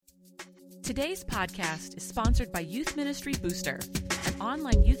Today's podcast is sponsored by Youth Ministry Booster, an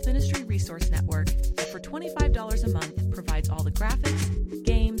online youth ministry resource network that for $25 a month provides all the graphics,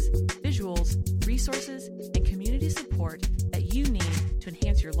 games, visuals, resources, and community support that you need to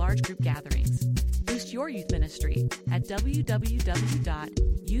enhance your large group gatherings. Boost your youth ministry at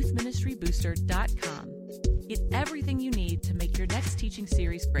www.youthministrybooster.com. Get everything you need to make your next teaching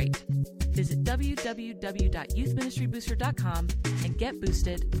series great. Visit www.youthministrybooster.com and get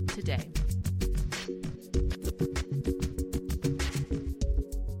boosted today.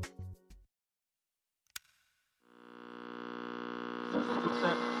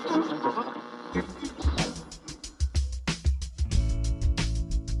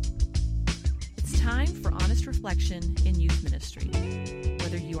 It's time for honest reflection in youth ministry.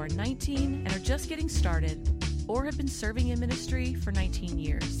 Whether you are 19 and are just getting started, or have been serving in ministry for 19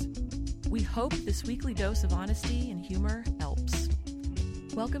 years. We hope this weekly dose of honesty and humor helps.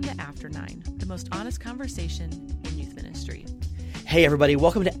 Welcome to After 9, the most honest conversation in youth ministry. Hey everybody,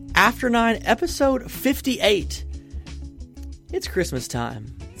 welcome to After 9, episode 58. It's Christmas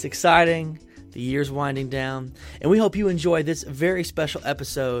time. It's exciting. The year's winding down, and we hope you enjoy this very special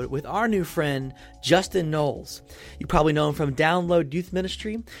episode with our new friend, Justin Knowles. You probably know him from Download Youth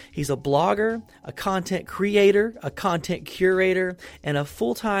Ministry. He's a blogger, a content creator, a content curator, and a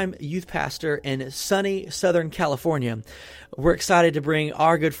full-time youth pastor in sunny Southern California. We're excited to bring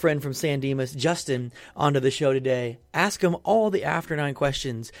our good friend from San Dimas, Justin, onto the show today. Ask him all the After 9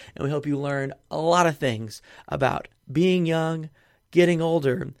 questions, and we hope you learn a lot of things about being young, getting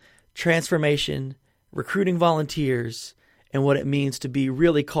older, transformation, recruiting volunteers, and what it means to be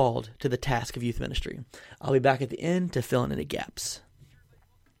really called to the task of youth ministry. I'll be back at the end to fill in any gaps.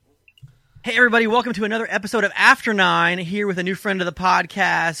 Hey everybody, welcome to another episode of After 9, here with a new friend of the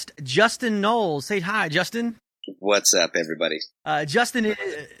podcast, Justin Knowles. Say hi, Justin. What's up, everybody? Justin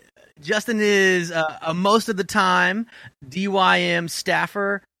is most of the time DYM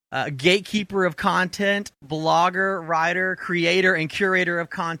staffer, gatekeeper of content, blogger, writer, creator, and curator of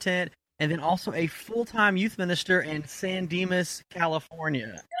content, and then also a full-time youth minister in San Dimas,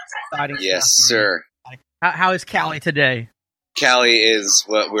 California. Exciting yes, stuff. Sir. How is Cali today? Cali is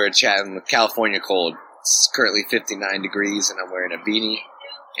what we're chatting with California cold. It's currently 59 degrees, and I'm wearing a beanie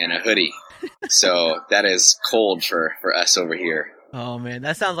and a hoodie. So that is cold for us over here. Oh man,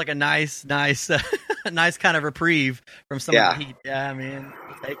 that sounds like a nice nice kind of reprieve from some of the heat. Yeah, man.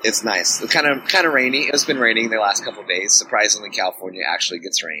 It's nice. It's kind of rainy. It's been raining the last couple of days. Surprisingly, California actually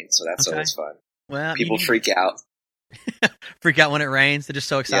gets rain, so that's always fun. Well, people freak out. Freak out when it rains. They're just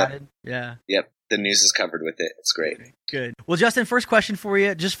so excited. Yep. Yep. The news is covered with it. It's great. Good. Well, Justin, first question for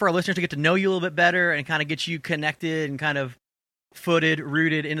you, just for our listeners to get to know you a little bit better and kind of get you connected and kind of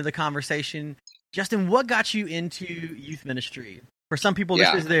rooted into the conversation. Justin, what got you into youth ministry? For some people,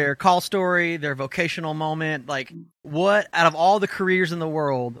 this is their call story, their vocational moment. Like, what, out of all the careers in the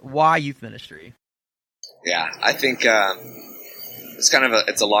world, why youth ministry? Yeah, I think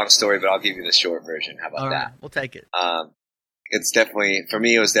it's a long story, but I'll give you the short version. How about that? We'll take it. It's definitely, for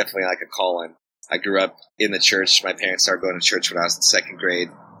me, it was definitely like a calling. I grew up in the church. My parents started going to church when I was in second grade.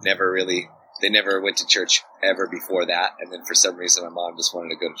 They never went to church ever before that. And then for some reason, my mom just wanted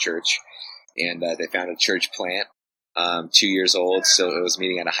to go to church. And they found a church plant. 2 years old, so it was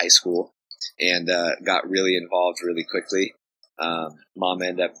meeting at a high school, and got really involved really quickly. Mom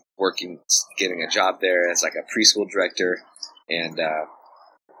ended up getting a job there as like a preschool director, and I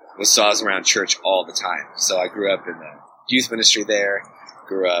was around church all the time. So I grew up in the youth ministry there,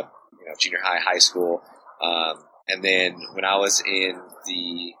 grew up, junior high school, and then when I was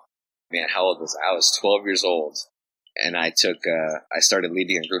how old was I? I was 12 years old, and I started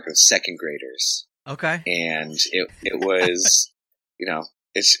leading a group of second graders. Okay. And it was,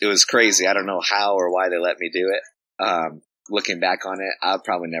 it was crazy. I don't know how or why they let me do it. Looking back on it, I'd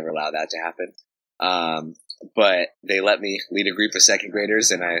probably never allow that to happen. But they let me lead a group of second graders,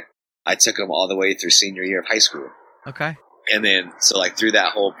 and I took them all the way through senior year of high school. Okay. And then, so like through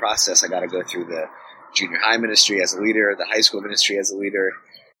that whole process, I got to go through the junior high ministry as a leader, the high school ministry as a leader,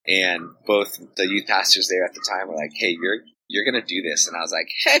 and both the youth pastors there at the time were like, "Hey, you're going to do this." And I was like,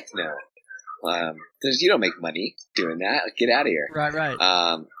 "Heck no. You don't make money doing that. Like, get out of here." Right.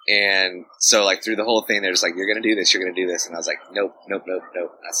 And so like through the whole thing, they're just like, "You're going to do this. You're going to do this." And I was like, Nope.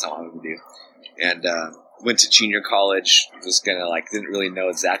 That's not what I'm going to do. And, went to junior college, didn't really know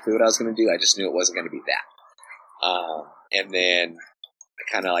exactly what I was going to do. I just knew it wasn't going to be that. And then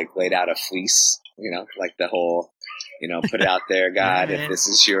I kind of like laid out a fleece, like the whole, put it out there, God, if this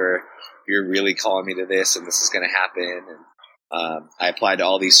is you're really calling me to this and this is going to happen. And I applied to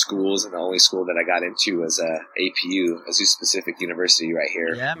all these schools, and the only school that I got into was APU, Azusa Pacific University, right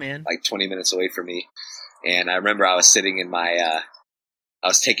here. Yeah, man. Like 20 minutes away from me. And I remember I was sitting in I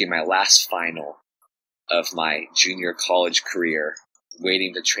was taking my last final of my junior college career,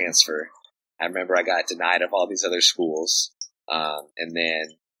 waiting to transfer. I remember I got denied of all these other schools. And then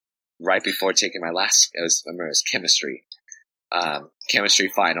right before taking my last, I remember it was chemistry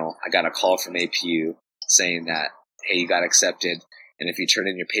final. I got a call from APU saying that, hey, you got accepted, and if you turn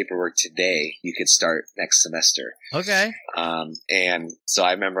in your paperwork today, you could start next semester. Okay. And so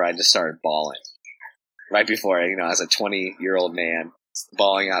I remember I just started bawling right before, as a 20-year-old man,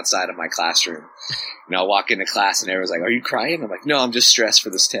 bawling outside of my classroom. I walk into class and everyone's like, "Are you crying?" I'm like, "No, I'm just stressed for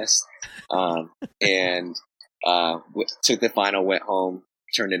this test." And took the final, went home,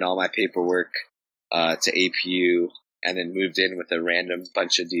 turned in all my paperwork to APU, and then moved in with a random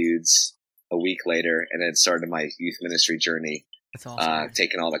bunch of dudes a week later, and then started my youth ministry journey. That's awesome.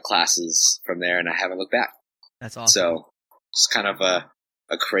 Taking all the classes from there, and I haven't looked back. That's awesome. So it's kind of a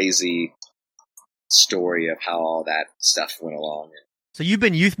crazy story of how all that stuff went along. So you've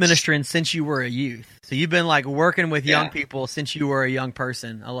been youth ministering since you were a youth. So you've been like working with young people since you were a young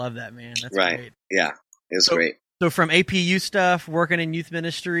person. I love that, man. That's right. Great. Yeah, it was great. So from APU stuff, working in youth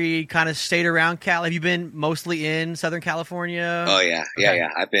ministry, kind of stayed around Cal. Have you been mostly in Southern California? Oh yeah, okay. Yeah.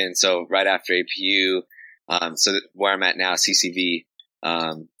 I've been, so right after APU, so where I'm at now, CCV,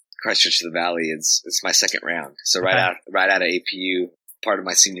 Christ Church of the Valley, it's my second round. So right out of APU, part of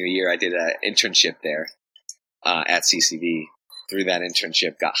my senior year, I did an internship there at CCV. Through that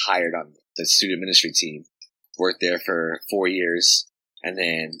internship, got hired on the student ministry team, worked there for 4 years, and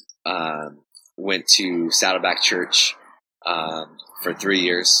then went to Saddleback Church for 3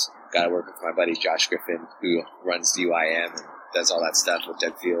 years. Got to work with my buddy Josh Griffin, who runs DYM and does all that stuff with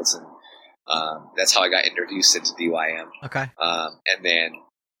Doug Fields, and that's how I got introduced into DYM. Okay. And then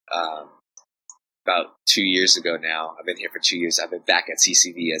about 2 years ago now, I've been here for 2 years. I've been back at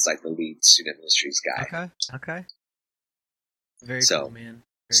CCV as like the lead student ministries guy. Okay. Very cool, man. Very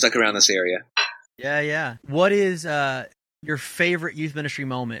stuck around this area. Yeah. What is your favorite youth ministry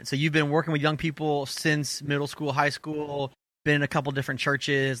moment? So you've been working with young people since middle school, high school, been in a couple different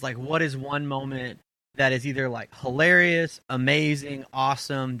churches. Like, what is one moment that is either like hilarious, amazing,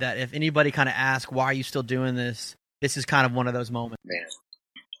 awesome, that if anybody kind of asks, why are you still doing this? This is kind of one of those moments. Man,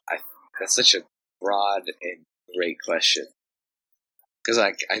 that's such a broad and great question. Because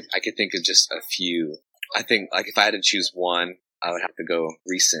I could think of just a few. I think, like, if I had to choose one, I would have to go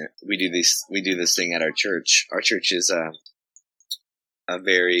recent. We do this thing at our church. Our church is a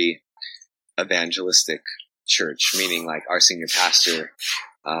very evangelistic church, meaning like our senior pastor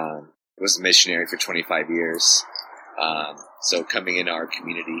was a missionary for 25 years. So coming into our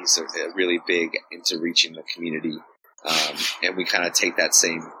community, he's really big into reaching the community. And we kind of take that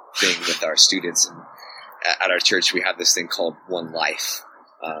same thing with our students. And at our church, we have this thing called One Life,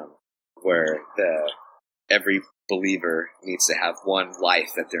 where every believer needs to have one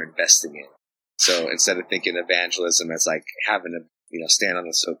life that they're investing in. So instead of thinking evangelism as like having to, stand on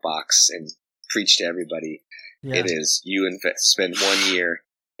the soapbox and preach to everybody, it is you spend 1 year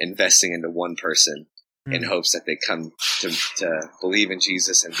investing into one person in hopes that they come to believe in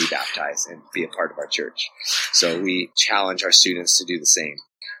Jesus and be baptized and be a part of our church. So we challenge our students to do the same.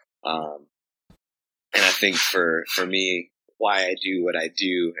 And I think for me, why I do what I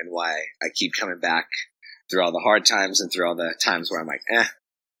do and why I keep coming back through all the hard times and through all the times where I'm like,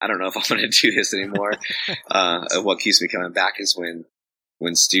 I don't know if I'm going to do this anymore. What keeps me coming back is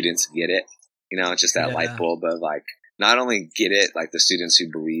when students get it, just that light bulb of like, not only get it, like the students who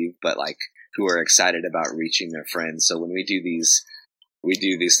believe, but like who are excited about reaching their friends. So when we do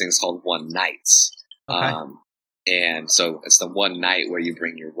these things called One Nights. Okay. And so it's the one night where you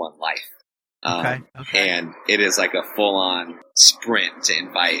bring your one life. Okay. And it is like a full-on sprint to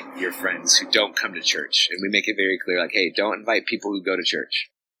invite your friends who don't come to church. And we make it very clear, like, hey, don't invite people who go to church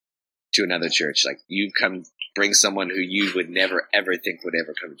to another church. Like, you come, bring someone who you would never, ever think would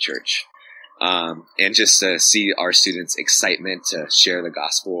ever come to church. And just to see our students' excitement to share the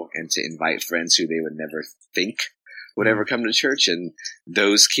gospel and to invite friends who they would never think would ever come to church. And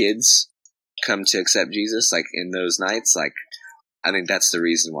those kids come to accept Jesus, like, in those nights. Like, I think that's the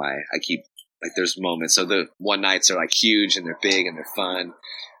reason why I keep, like, there's moments. So the one nights are like huge and they're big and they're fun.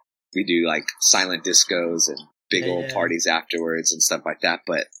 We do like silent discos and big old parties afterwards and stuff like that.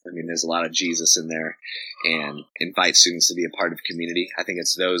 But I mean, there's a lot of Jesus in there, and invite students to be a part of community. I think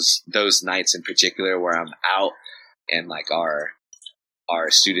it's those nights in particular where I'm out and like our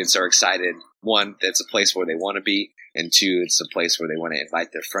students are excited. One, it's a place where they want to be, and two, it's a place where they want to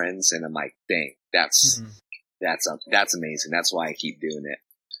invite their friends. And I'm like, dang, that's that's amazing. That's why I keep doing it.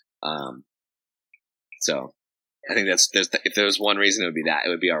 So I think if there was one reason, it would be that. It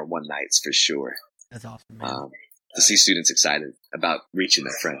would be our one nights for sure. That's awesome, man. To see students excited about reaching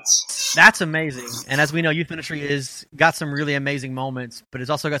their friends. That's amazing. And as we know, youth ministry is got some really amazing moments, but it's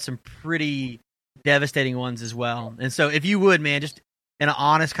also got some pretty devastating ones as well. And so if you would, man, just in an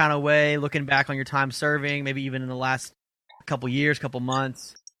honest kind of way, looking back on your time serving, maybe even in the last couple years, couple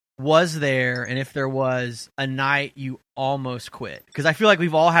months, was there, and if there was, a night you almost quit? Because I feel like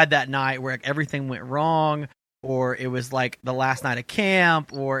we've all had that night where like, everything went wrong, or it was like the last night of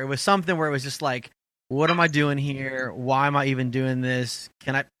camp, or it was something where it was just like, what am I doing here? Why am I even doing this?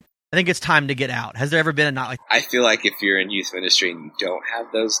 I think it's time to get out. Has there ever been a night like that? I feel like if you're in youth ministry and you don't have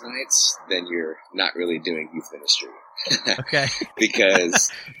those nights, then you're not really doing youth ministry. Okay. Because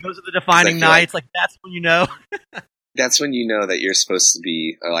those are the defining nights. Like that's when you know. That's when you know that you're supposed to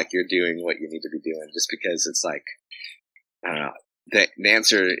be, or like you're doing what you need to be doing. Just because it's like, I don't know. The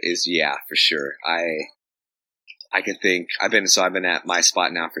answer is yeah, for sure. I can think I've been at my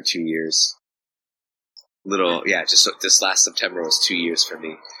spot now for 2 years. Just this last September was 2 years for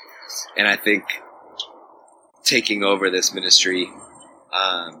me. And I think taking over this ministry,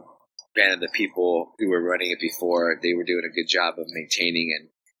 granted the people who were running it before, they were doing a good job of maintaining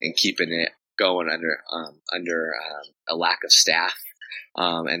and keeping it going under a lack of staff.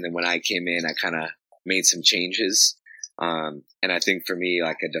 And then when I came in, I kind of made some changes. And I think for me,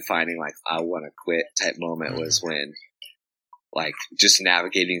 like a defining, like I want to quit type moment was when like just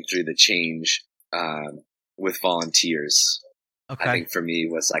navigating through the change, with volunteers. Okay. I think for me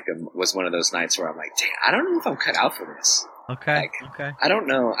was was one of those nights where I'm like, dang, I don't know if I'm cut out for this. Okay. Okay. I don't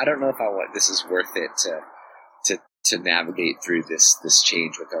know if this is worth it to navigate through this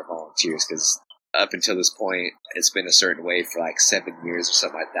change with our volunteers, because up until this point, it's been a certain way for like 7 years or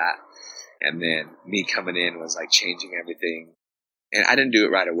something like that. And then me coming in was like changing everything. And I didn't do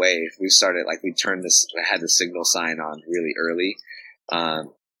it right away. We had the signal sign on really early.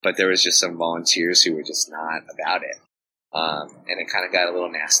 But there was just some volunteers who were just not about it. And it kind of got a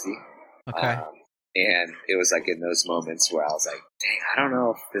little nasty. Okay. And it was like in those moments where I was like, dang, I don't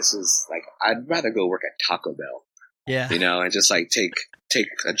know if this is like, I'd rather go work at Taco Bell. Yeah. And just like take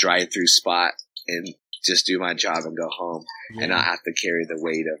a drive-through spot and just do my job and go home and not have to carry the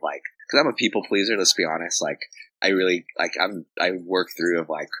weight of like, cause I'm a people pleaser, let's be honest. Like I really, like I work through of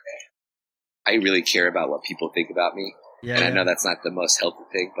like, I really care about what people think about me. Yeah, and I know that's not the most healthy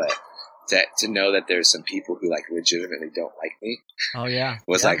thing, but to know that there's some people who like legitimately don't like me. Oh yeah.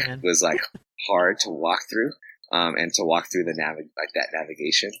 Was like hard to walk through, and to walk through that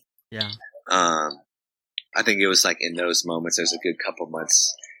navigation. Yeah. I think it was like in those moments, there's a good couple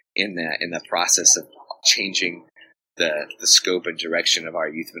months in the process of changing the scope and direction of our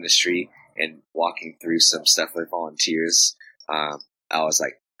youth ministry and walking through some stuff with volunteers. I was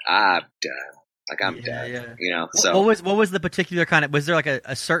like, I'm done. Like I'm done. Yeah. So what was the particular kind of, was there like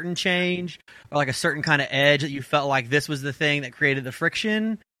a certain change or like a certain kind of edge that you felt like this was the thing that created the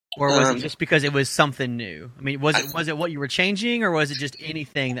friction? Or was it just because it was something new? I mean, was it what you were changing, or was it just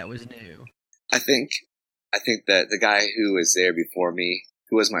anything that was new? I think that the guy who was there before me,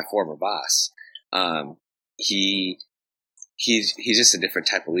 who was my former boss, he's just a different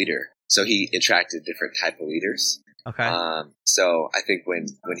type of leader. So he attracted different type of leaders. Okay. So I think when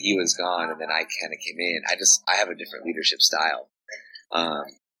he was gone and then I kind of came in, I have a different leadership style.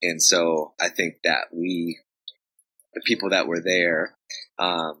 And so I think that the people that were there,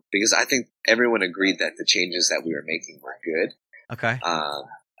 because I think everyone agreed that the changes that we were making were good. Okay.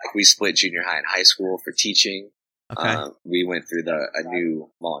 Like we split junior high and high school for teaching. Okay. We went through a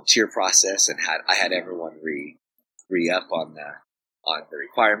new volunteer process and I had everyone re-up on the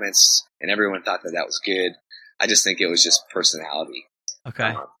requirements, and everyone thought that was good. I just think it was just personality.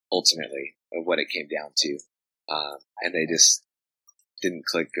 Okay. Ultimately of what it came down to. And they just didn't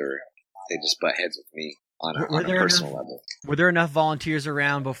click, or they just butt heads with me on a personal level. Were there enough volunteers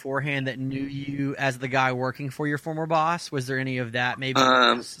around beforehand that knew you as the guy working for your former boss? Was there any of that, maybe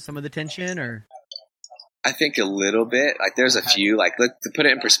some of the tension, or? I think a little bit. Like there's a few, like to put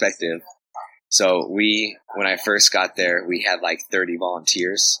it in perspective. So when I first got there, we had like 30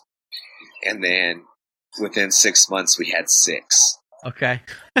 volunteers, and then within 6 months we had 6. Okay.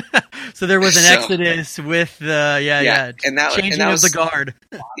 So there was an exodus with the changing of the guard.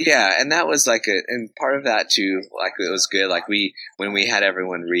 Yeah, and that was like and part of that too, like it was good. Like when we had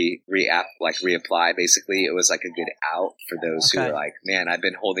everyone reapply, basically it was like a good out for those who were like, man, I've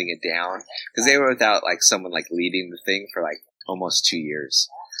been holding it down, because they were without like someone like leading the thing for like almost 2 years.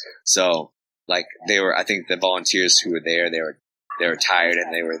 So like I think the volunteers who were there, they were tired,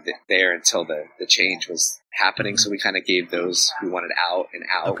 and they were there until the change was happening. So we kind of gave those who wanted out and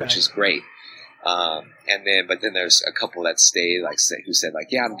out, Okay. which is great. But then there's a couple that stayed, who said like,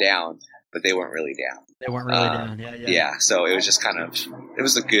 yeah, I'm down, but they weren't really down. They weren't really down. Yeah. Yeah. So it was just it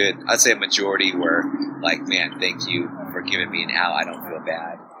was I'd say a majority were like, man, thank you for giving me an out. I don't feel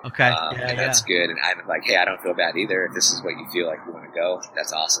bad. Okay. And that's good. And I'm like, hey, I don't feel bad either. If this is what you feel like you want to go,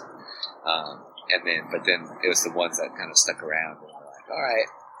 that's awesome. But then it was the ones that kind of stuck around and were like, all right,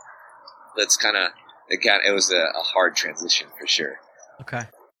 let's it was a hard transition for sure. Okay.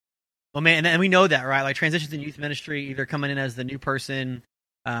 Well, man, and we know that, right? Like transitions in youth ministry, either coming in as the new person,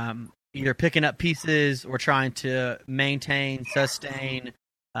 either picking up pieces or trying to maintain, sustain,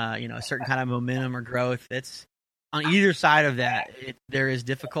 a certain kind of momentum or growth. It's on either side of that. There is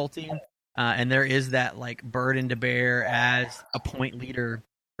difficulty, and there is that like burden to bear as a point leader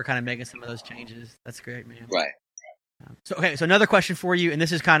for kind of making some of those changes. That's great, man. Right. So another question for you, and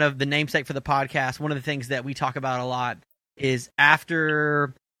this is kind of the namesake for the podcast. One of the things that we talk about a lot is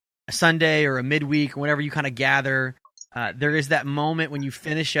after a Sunday or a midweek, whenever you kind of gather, there is that moment when you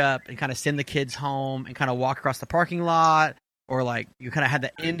finish up and kind of send the kids home and kind of walk across the parking lot, or like you kind of had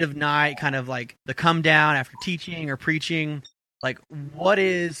the end of night, kind of like the come down after teaching or preaching. Like, what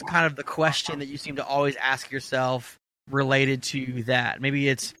is kind of the question that you seem to always ask yourself related to that? Maybe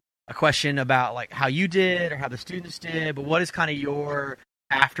it's a question about like how you did or how the students did, but what is kind of your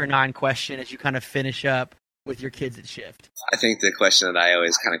after 9 question as you kind of finish up with your kids at Shift? I think the question that I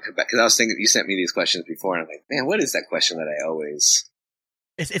always kind of come back, because I was thinking you sent me these questions before, and I'm like, man, what is that question that I always?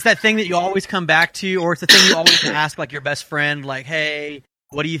 It's that thing that you always come back to, or it's the thing you always ask like your best friend, like, hey,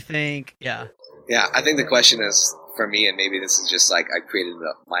 what do you think? Yeah. Yeah, I think the question is for me, and maybe this is just like I created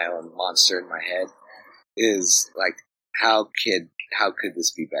my own monster in my head, is like, how could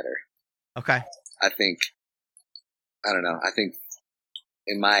this be better? Okay. I don't know. I think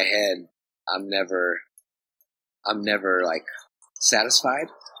in my head, I'm never like satisfied.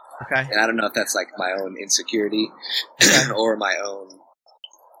 Okay. And I don't know if that's like my own insecurity or my own,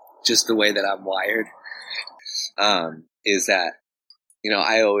 just the way that I'm wired. Is that,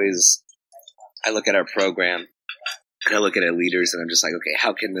 I look at our program and I look at our leaders and I'm just like, okay,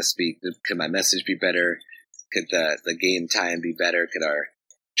 how can this be? Could my message be better? Could the game time be better? Could our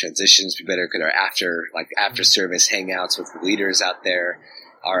transitions be better? Could our after service hangouts with the leaders out there?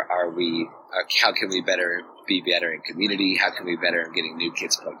 How can we be better in community? How can we be better in getting new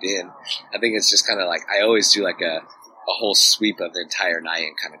kids plugged in? I think it's just kind of like, I always do like a whole sweep of the entire night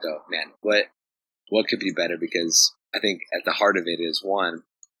and kind of go, man, what could be better? Because I think at the heart of it is one,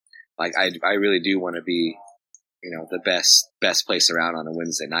 like I really do want to be, the best place around on a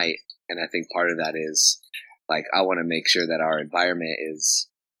Wednesday night. And I think part of that is like, I want to make sure that our environment is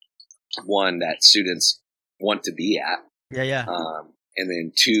one that students want to be at. Yeah. And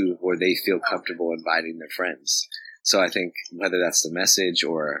then 2, where they feel comfortable inviting their friends. So I think whether that's the message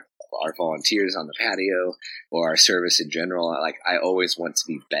or our volunteers on the patio or our service in general, like I always want to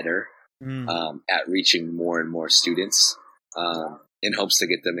be better at reaching more and more students in hopes to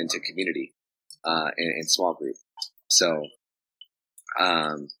get them into community in small group. So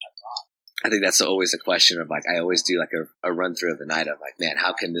I think that's always a question of like, I always do like a run through of the night of like, man,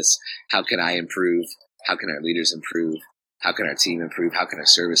 how can I improve? How can our leaders improve? How can our team improve? How can our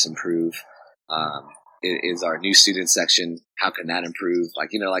service improve? Is our new student section, how can that improve?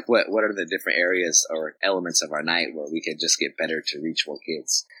 Like, what are the different areas or elements of our night where we can just get better to reach more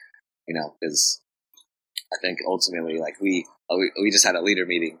kids? Because I think ultimately, like we just had a leader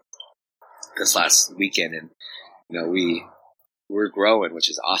meeting this last weekend and, we're growing, which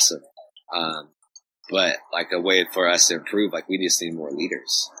is awesome. But like a way for us to improve, like we just need more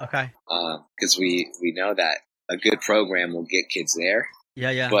leaders. Okay. Cause we know that a good program will get kids there.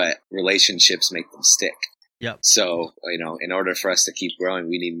 Yeah. But relationships make them stick. Yep. So, in order for us to keep growing,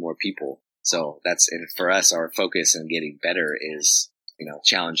 we need more people. So and for us, our focus on getting better is,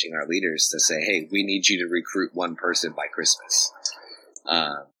 challenging our leaders to say, hey, we need you to recruit one person by Christmas.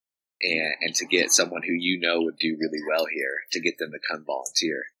 And to get someone who would do really well here, to get them to come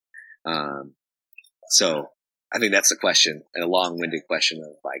volunteer. So I think that's a question, a long-winded question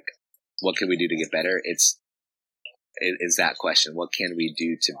of like, what can we do to get better? Is that question. What can we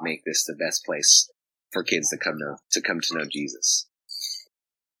do to make this the best place for kids to come to know Jesus?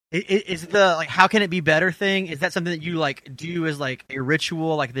 Is the like how can it be better thing? Is that something that you like do as like a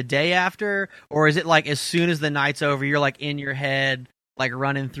ritual, like the day after, or is it like as soon as the night's over, you're like in your head, like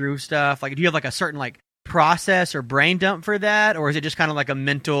running through stuff? Like, do you have like a certain like process or brain dump for that, or is it just kind of like a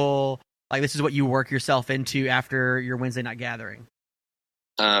mental, like this is what you work yourself into after your Wednesday night gathering?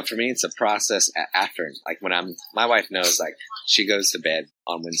 For me, it's a process after, like when my wife knows, like she goes to bed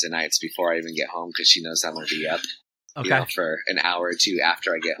on Wednesday nights before I even get home because she knows I'm going to be up, for an hour or two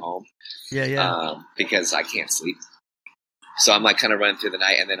after I get home. Yeah. Because I can't sleep. So I'm like kind of running through the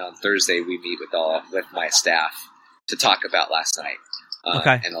night, and then on Thursday we meet with my staff to talk about last night.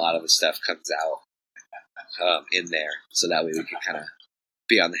 And a lot of the stuff comes out in there, so that way we can kind of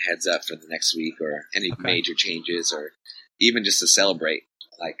be on the heads up for the next week or any major changes, or even just to celebrate.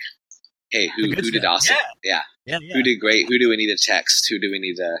 Like, hey, who did awesome? Yeah. Who did great? Who do we need to text? Who do we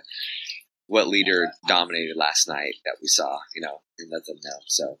need to? What leader dominated last night that we saw? And let them know.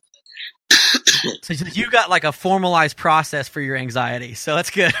 So you got like a formalized process for your anxiety, so that's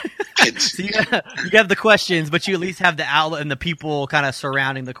good. So you have the questions, but you at least have the outlet and the people kind of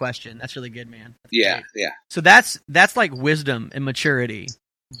surrounding the question. That's really good, man. That's great. So that's like wisdom and maturity.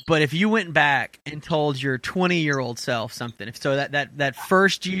 But if you went back and told your 20-year-old self something, that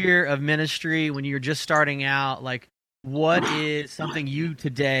first year of ministry when you're just starting out, like what is something you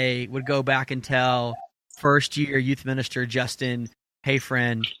today would go back and tell first year youth minister Justin, hey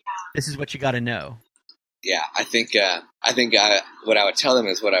friend, this is what you got to know? Yeah, I think what I would tell them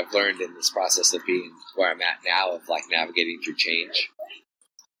is what I've learned in this process of being where I'm at now, of like navigating through change.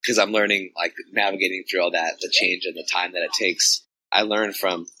 Because I'm learning, like, navigating through all that, the change and the time that it takes. I learned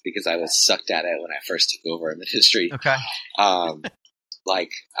from, because I was sucked at it when I first took over in ministry. Okay.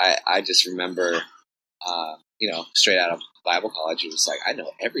 Like, I just remember, straight out of Bible college, it was like, I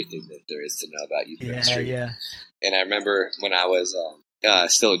know everything that there is to know about youth ministry. Yeah. And I remember when I was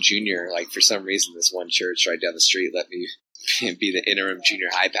still a junior, like, for some reason, this one church right down the street let me be the interim junior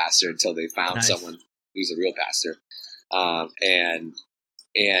high pastor until they found someone who's a real pastor. And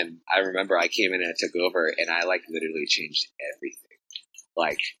I remember I came in and I took over, and I, like, literally changed everything.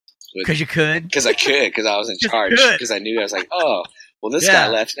 Like, because you could? Because I could, because I was in charge. Because I knew, I was like, oh, well, this guy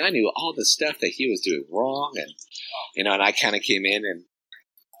left, and I knew all the stuff that he was doing wrong. And, and I kind of came in and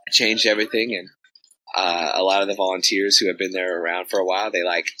changed everything. And a lot of the volunteers who have been there around for a while, they,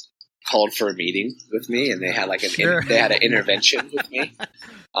 like, called for a meeting with me, and they had, like, they had an intervention with me,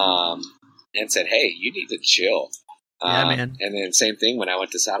 and said, hey, you need to chill. Man. And then same thing when I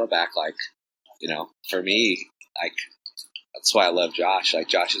went to Saddleback, like, for me, like, that's why I love Josh. Like,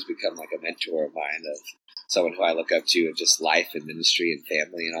 Josh has become like a mentor of mine, of someone who I look up to in just life and ministry and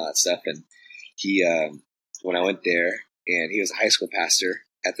family and all that stuff. And he, when I went there, and he was a high school pastor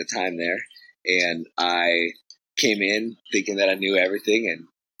at the time there, and I came in thinking that I knew everything and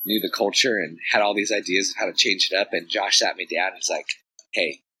knew the culture and had all these ideas of how to change it up. And Josh sat me down and was like,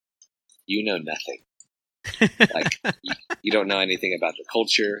 hey, you know nothing. Like, you don't know anything about the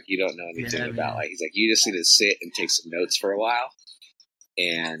culture. You don't know anything about, like, he's like, you just need to sit and take some notes for a while,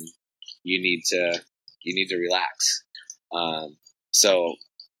 and you need to relax. So,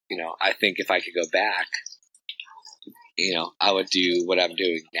 I think if I could go back, I would do what I'm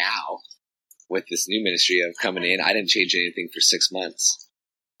doing now with this new ministry of coming in. I didn't change anything for 6 months.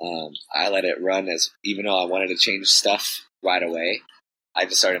 I let it run, even though I wanted to change stuff right away. I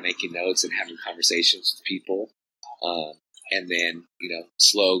just started making notes and having conversations with people. And then,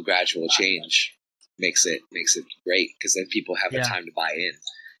 slow, gradual change makes it great, because then people have the time to buy in.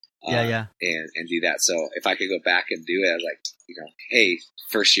 And do that. So if I could go back and do it, I was like, hey,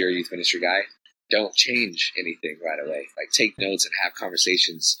 first year youth ministry guy, don't change anything right away. Like, take notes and have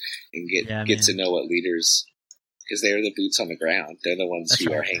conversations and get to know what leaders, because they're the boots on the ground. They're the ones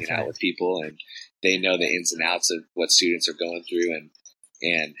who are hanging out with people, and they know the ins and outs of what students are going through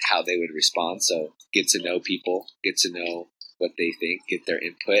and how they would respond. So get to know people, get to know what they think, get their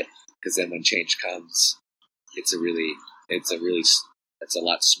input, because then when change comes, it's a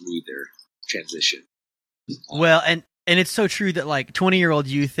lot smoother transition. Well, and it's so true that, like, 20-year-old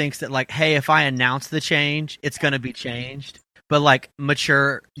you thinks that, like, hey, if I announce the change, it's going to be changed. But, like,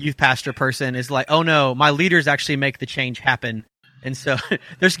 mature youth pastor person is like, oh no, my leaders actually make the change happen. And so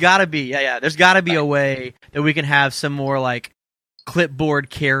there's got to be, there's got to be a way that we can have some more, like,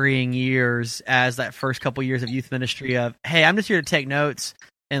 clipboard carrying years as that first couple years of youth ministry of, hey, I'm just here to take notes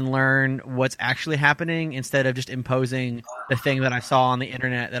and learn what's actually happening, instead of just imposing the thing that I saw on the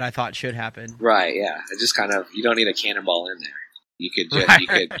internet that I thought should happen. Right. Yeah. It just kind of, you don't need a cannonball in there. You could just,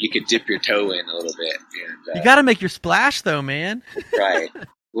 you could dip your toe in a little bit. And, you got to make your splash though, man. Right.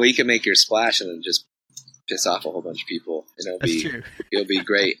 Well, you can make your splash and then just piss off a whole bunch of people, and it'll be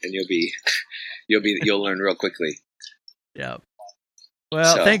great, and you'll learn real quickly. Yeah.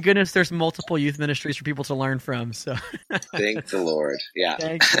 Well, thank goodness there's multiple youth ministries for people to learn from. So thank the Lord. Yeah.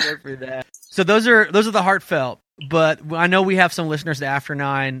 Thank you for that. So those are the heartfelt, but I know we have some listeners at After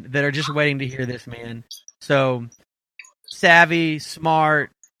 9 that are just waiting to hear this, man. So savvy, smart.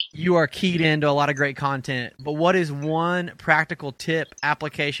 You are keyed into a lot of great content. But what is one practical tip,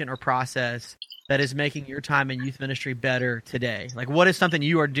 application, or process that is making your time in youth ministry better today? Like, what is something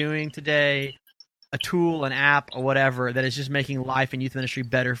you are doing today, a tool, an app, or whatever, that is just making life in youth ministry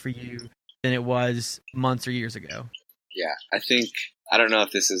better for you than it was months or years ago? Yeah, I don't know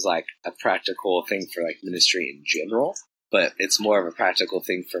if this is like a practical thing for like ministry in general, but it's more of a practical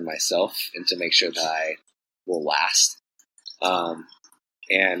thing for myself and to make sure that I will last.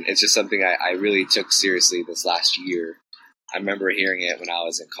 And it's just something I really took seriously this last year. I remember hearing it when I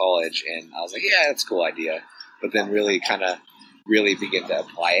was in college, and I was like, yeah, that's a cool idea. But then really begin to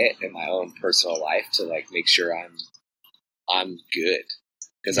apply it in my own personal life to like make sure I'm good.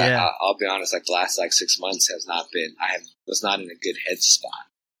 Because I'll be honest, like the last like 6 months was not in a good head spot.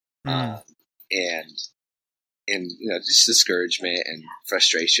 And just discouragement and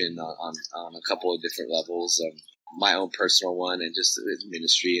frustration on a couple of different levels. My own personal one and just with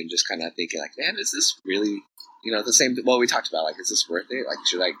ministry, and just kind of thinking like, man, is this really, the same, well, we talked about like, is this worth it? Like,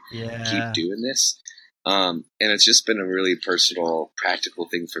 should I keep doing this? And it's just been a really personal, practical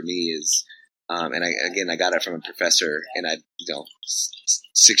thing for me is, and I got it from a professor, and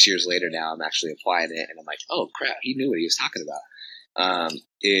 6 years later now I'm actually applying it, and I'm like, oh crap, he knew what he was talking about.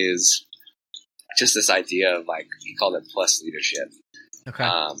 Is just this idea of like, he called it plus leadership. Okay.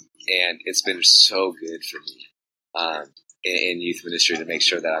 And it's been so good for me. In youth ministry to make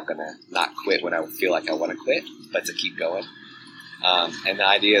sure that I'm going to not quit when I feel like I want to quit, but to keep going. And the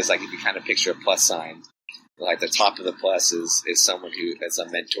idea is like, if you kind of picture a plus sign, like the top of the plus is someone who is a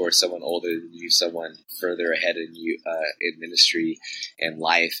mentor, someone older than you, someone further ahead in you, in ministry and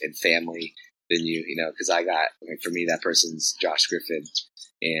life and family than you, cause for me, that person's Josh Griffin,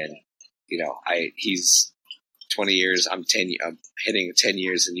 and, he's 20 years. I'm hitting 10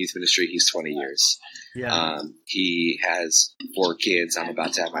 years in youth ministry. He's 20 years. Yeah. He has 4 kids. I'm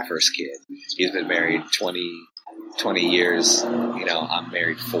about to have my first kid. He's been married 20 years. I'm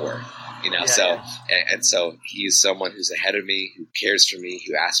married 4, so he's someone who's ahead of me, who cares for me,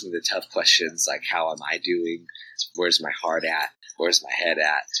 who asks me the tough questions, like, how am I doing? Where's my heart at? Where's my head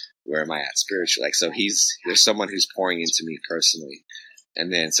at? Where am I at spiritually? Like, so there's someone who's pouring into me personally.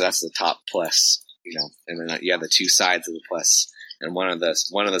 And then, so that's the top plus, and then you have the 2 sides of the plus. And one of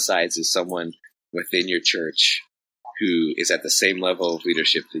the sides is someone within your church who is at the same level of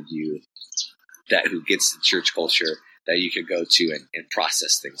leadership that you, who gets the church culture that you can go to and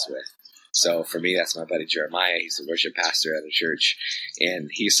process things with. So for me, that's my buddy Jeremiah. He's a worship pastor at a church, and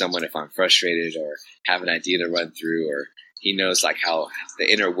he's someone, if I'm frustrated or have an idea to run through, or he knows like how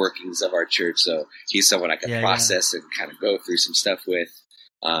the inner workings of our church. So he's someone I can process and kind of go through some stuff with.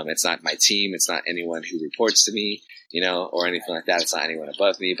 It's not my team. It's not anyone who reports to me, or anything like that. It's not anyone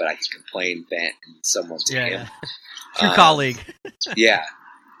above me, but I can complain, vent, and someone to him. True colleague. Yeah.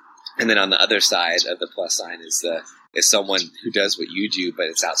 And then on the other side of the plus sign is someone who does what you do, but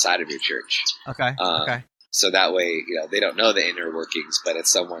it's outside of your church. Okay. Okay. So that way, they don't know the inner workings, but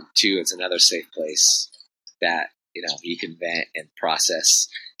it's someone too. It's another safe place that, you can vent and process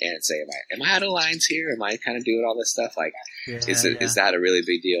and say, am I out of lines here? Am I kind of doing all this stuff? Like, is that a really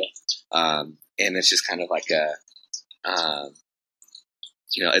big deal? And it's just kind of like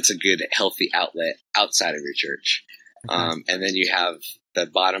it's a good, healthy outlet outside of your church. And then you have the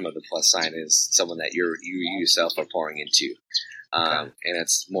bottom of the plus sign is someone that you yourself are pouring into. And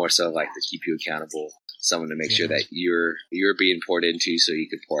it's more so like to keep you accountable, someone to make sure that you're being poured into so you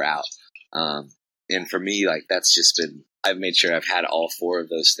can pour out. And for me, like, that's just been, I've made sure I've had all 4 of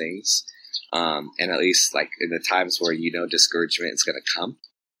those things. And at least like in the times where, discouragement is going to come,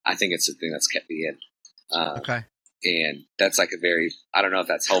 I think it's the thing that's kept me in. And that's like I don't know if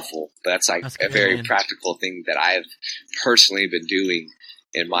that's helpful, but that's like a very practical thing that I've personally been doing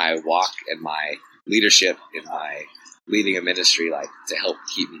in my walk and my leadership, in my leading a ministry, like to help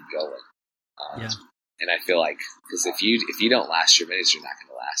keep me going. And I feel like, because if you don't last, your ministry's not going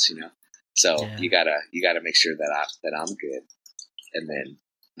to last, So you gotta make sure that I'm good, and then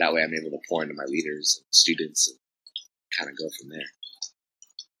that way I'm able to pour into my leaders and students and kind of go from there.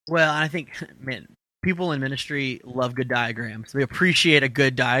 Well, I think, man, people in ministry love good diagrams. They appreciate a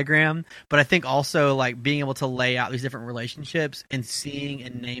good diagram, but I think also like being able to lay out these different relationships and seeing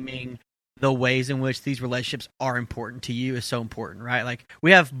and naming the ways in which these relationships are important to you is so important, right? Like,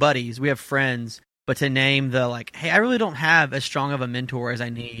 we have buddies, we have friends, but to name the like, hey, I really don't have as strong of a mentor as I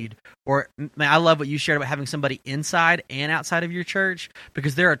need. Or, man, I love what you shared about having somebody inside and outside of your church,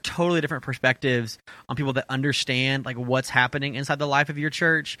 because there are totally different perspectives on people that understand like what's happening inside the life of your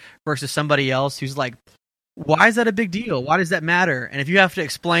church versus somebody else who's like why is that a big deal? Why does that matter? And if you have to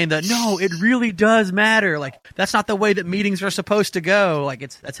explain that, no, it really does matter. Like, that's not the way that meetings are supposed to go. Like,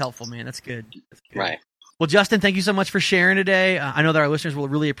 that's helpful, man. That's good. Right. Well, Justin, thank you so much for sharing today. I know that our listeners will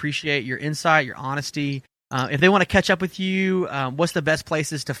really appreciate your insight, your honesty. If they want to catch up with you, what's the best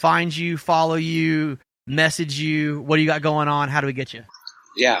places to find you, follow you, message you? What do you got going on? How do we get you?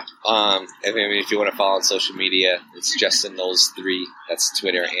 Yeah. If you want to follow on social media, it's Justin Knowles 3. That's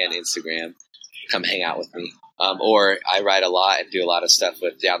Twitter and Instagram. Come hang out with me. Or I write a lot and do a lot of stuff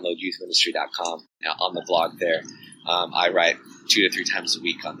with downloadyouthministry.com on the blog there. I write 2 to 3 times a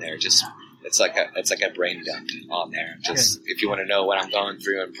week on there. Just it's like a brain dump on there. Just if you want to know what I'm going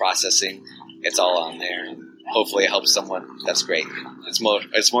through and processing, it's all on there. And hopefully it helps someone. That's great. It's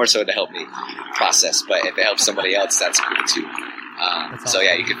more so to help me process. But if it helps somebody else, that's cool too. So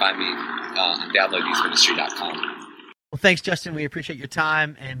yeah, you can find me on downloadyouthministry.com. Well, thanks, Justin. We appreciate your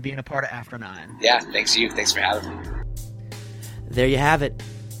time and being a part of After 9. Yeah, thanks you. Thanks for having me. There you have it.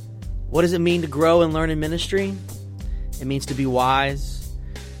 What does it mean to grow and learn in ministry? It means to be wise,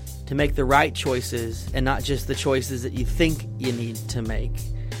 to make the right choices, and not just the choices that you think you need to make.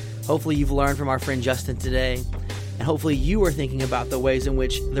 Hopefully you've learned from our friend Justin today, and hopefully you are thinking about the ways in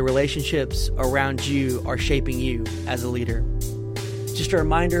which the relationships around you are shaping you as a leader. Just a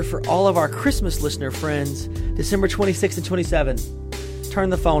reminder for all of our Christmas listener friends, December 26th and 27th, turn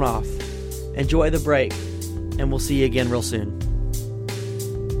the phone off, enjoy the break, and we'll see you again real soon.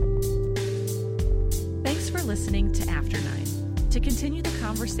 Thanks for listening to After 9. To continue the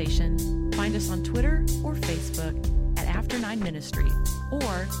conversation, find us on Twitter or Facebook at After 9 Ministry,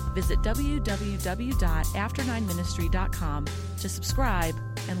 or visit www.after9ministry.com to subscribe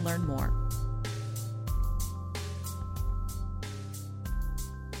and learn more.